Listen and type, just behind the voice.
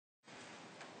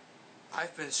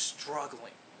I've been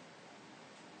struggling.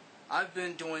 I've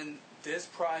been doing this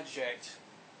project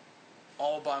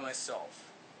all by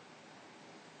myself.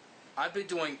 I've been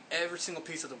doing every single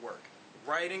piece of the work.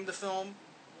 Writing the film,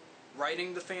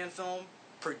 writing the fan film,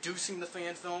 producing the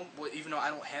fan film, even though I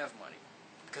don't have money.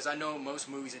 Because I know most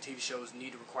movies and TV shows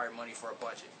need to require money for a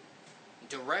budget.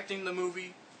 Directing the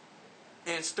movie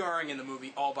and starring in the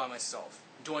movie all by myself.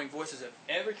 Doing voices of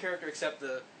every character except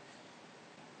the...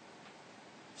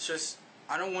 It's just...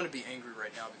 I don't want to be angry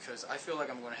right now because I feel like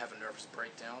I'm going to have a nervous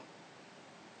breakdown.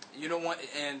 You know what?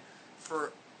 And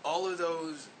for all of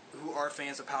those who are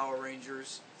fans of Power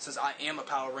Rangers, since I am a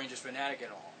Power Rangers fanatic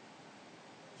and all,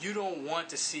 you don't want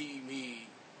to see me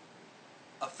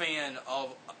a fan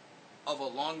of a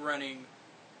long-running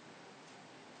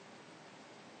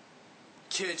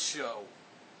kids show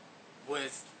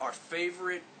with our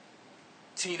favorite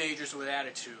teenagers with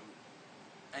attitude,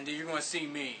 and then you're going to see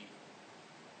me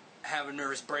have a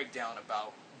nervous breakdown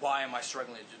about why am I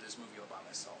struggling to do this movie all by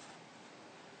myself.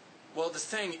 Well, the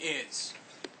thing is,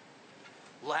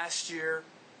 last year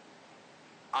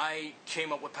I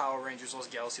came up with Power Rangers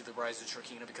Lost Galaxy: The Rise of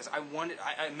Trakina because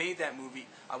I made that movie.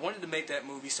 I wanted to make that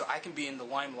movie so I can be in the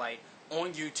limelight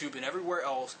on YouTube and everywhere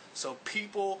else, so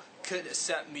people could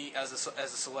accept me as a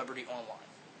celebrity online.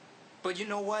 But you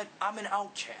know what? I'm an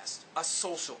outcast, a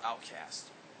social outcast.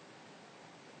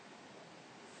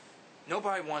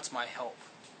 Nobody wants my help.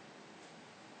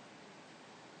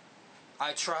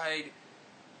 I tried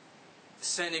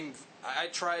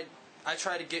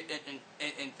to get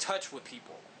in touch with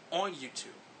people on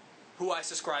YouTube who I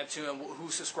subscribe to and who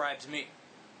subscribe to me.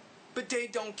 But they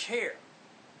don't care.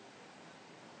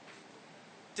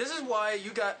 This is why you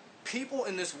got people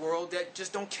in this world that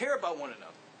just don't care about one another.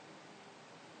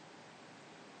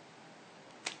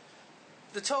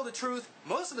 To tell the truth,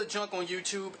 most of the junk on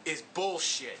YouTube is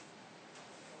bullshit.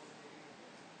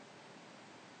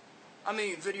 I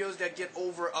mean, videos that get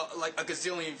over like a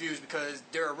gazillion views because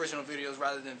they're original videos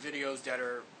rather than videos that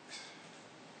are...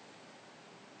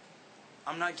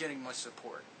 I'm not getting much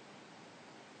support.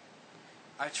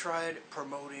 I tried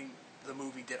promoting the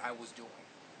movie that I was doing.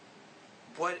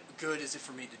 What good is it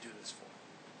for me to do this for?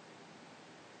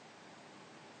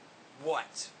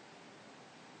 What?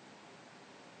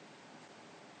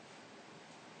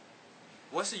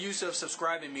 What's the use of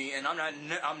subscribing me and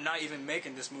I'm not even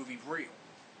making this movie real?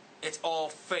 It's all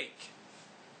fake.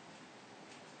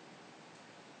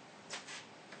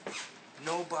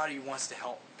 Nobody wants to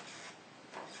help me.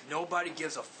 Nobody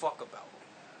gives a fuck about me.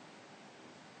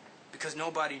 Because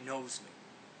nobody knows me.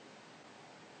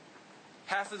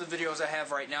 Half of the videos I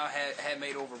have right now had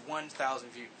made over 1,000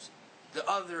 views. The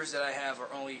others that I have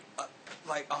are only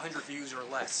like 100 views or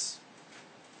less.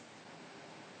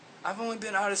 I've only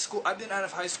been out of school. I've been out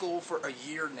of high school for a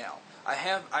year now. I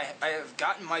have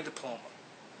gotten my diploma.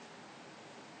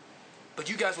 But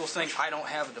you guys will think I don't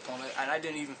have a diploma and I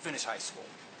didn't even finish high school.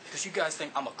 Because you guys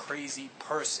think I'm a crazy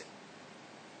person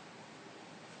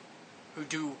who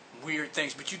do weird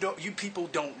things, but you people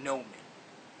don't know me.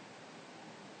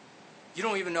 You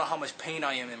don't even know how much pain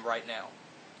I am in right now.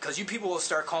 Because you people will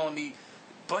start calling me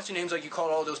a bunch of names like you call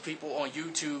all those people on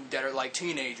YouTube that are like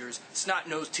teenagers,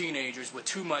 snot-nosed teenagers with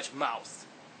too much mouth.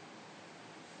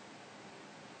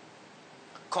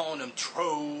 Calling them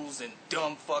trolls and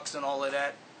dumb fucks and all of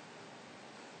that.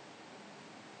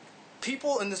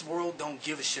 People in this world don't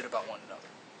give a shit about one another.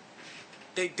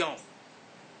 They don't.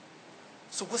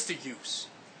 So what's the use?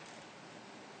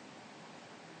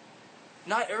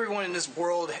 Not everyone in this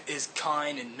world is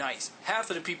kind and nice.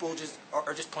 Half of the people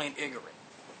are just plain ignorant.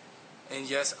 And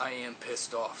yes, I am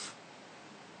pissed off.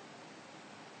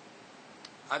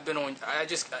 I've been on.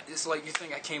 It's like you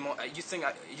think I came on. You think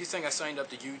I signed up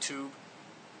to YouTube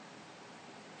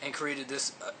and created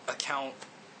this account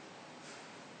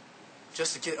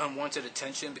just to get unwanted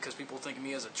attention because people think of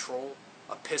me as a troll,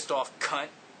 a pissed off cunt.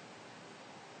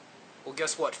 Well,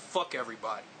 guess what? Fuck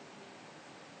everybody.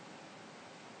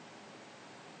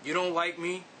 You don't like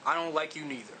me, I don't like you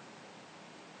neither.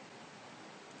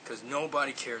 Because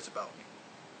nobody cares about me.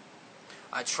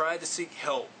 I tried to seek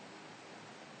help.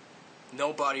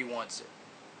 Nobody wants it.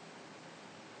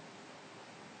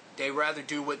 They rather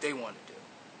do what they want to do.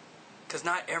 Because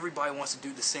not everybody wants to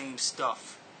do the same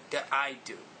stuff that I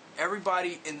do.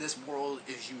 Everybody in this world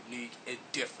is unique and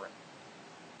different.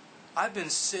 I've been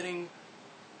sitting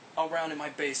around in my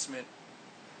basement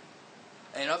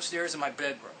and upstairs in my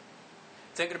bedroom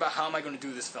thinking about how am I going to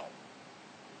do this film.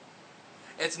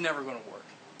 It's never going to work.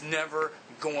 Never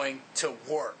going to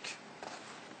work.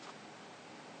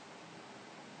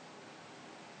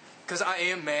 Because I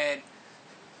am mad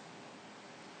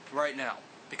right now.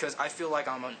 because I feel like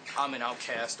I'm an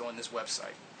outcast on this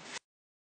website.